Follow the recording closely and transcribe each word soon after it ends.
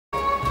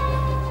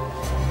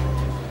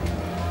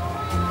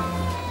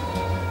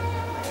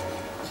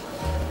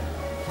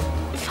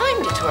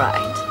all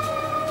right?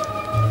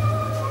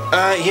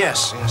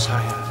 Yes, I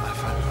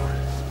found it all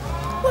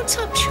right. What's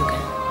up,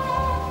 sugar?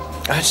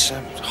 It's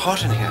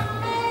hot in here.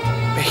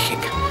 Baking.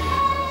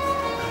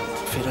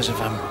 I feel as if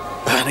I'm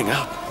burning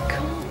up.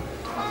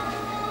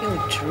 God,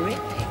 you're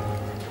dripping.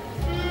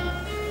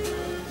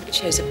 It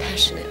shows a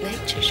passionate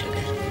nature,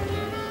 sugar.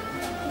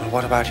 Well,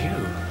 what about you?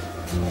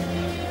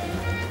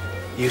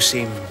 You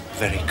seem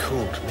very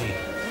cool to me.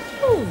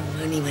 Oh,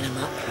 only when I'm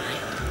upright.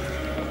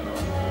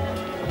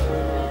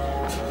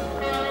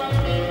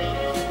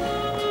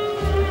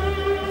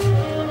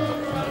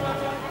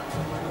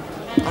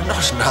 Oh,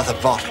 not another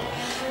bottle.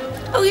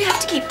 Oh, you have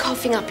to keep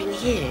coughing up in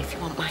here if you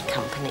want my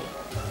company.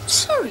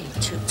 Sorry,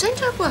 Toots,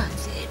 ain't I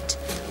worth it?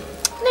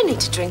 No need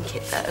to drink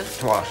it, though.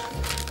 What?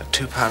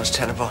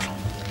 £2.10 a bottle?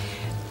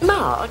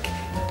 Mark?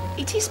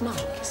 It is Mark,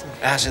 isn't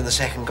it? As in the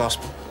second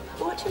gospel.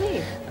 What do you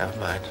mean? Never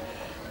mind.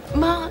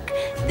 Mark,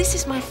 this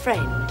is my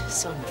friend,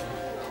 Sonia.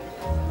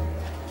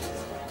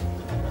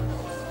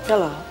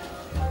 Hello.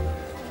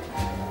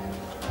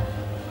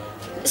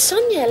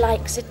 Sonia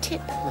likes a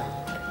tip,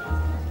 Mark.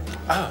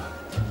 Oh.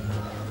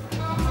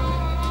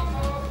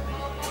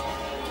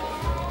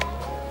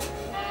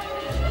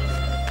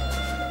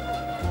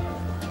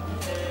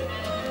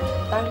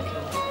 Thank you.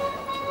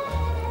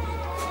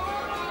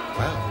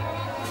 Well,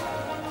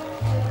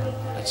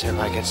 let's see if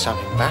I get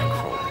something back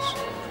for all this.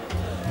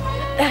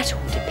 That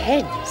all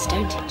depends,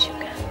 don't it,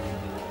 sugar?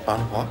 On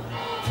what?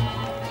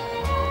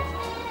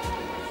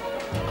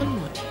 On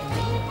what do you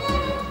mean?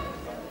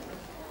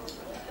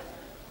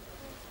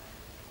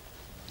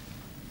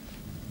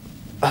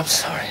 I'm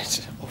sorry,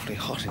 it's awfully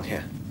hot in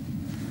here.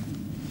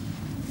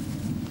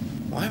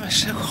 Why am I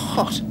so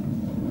hot?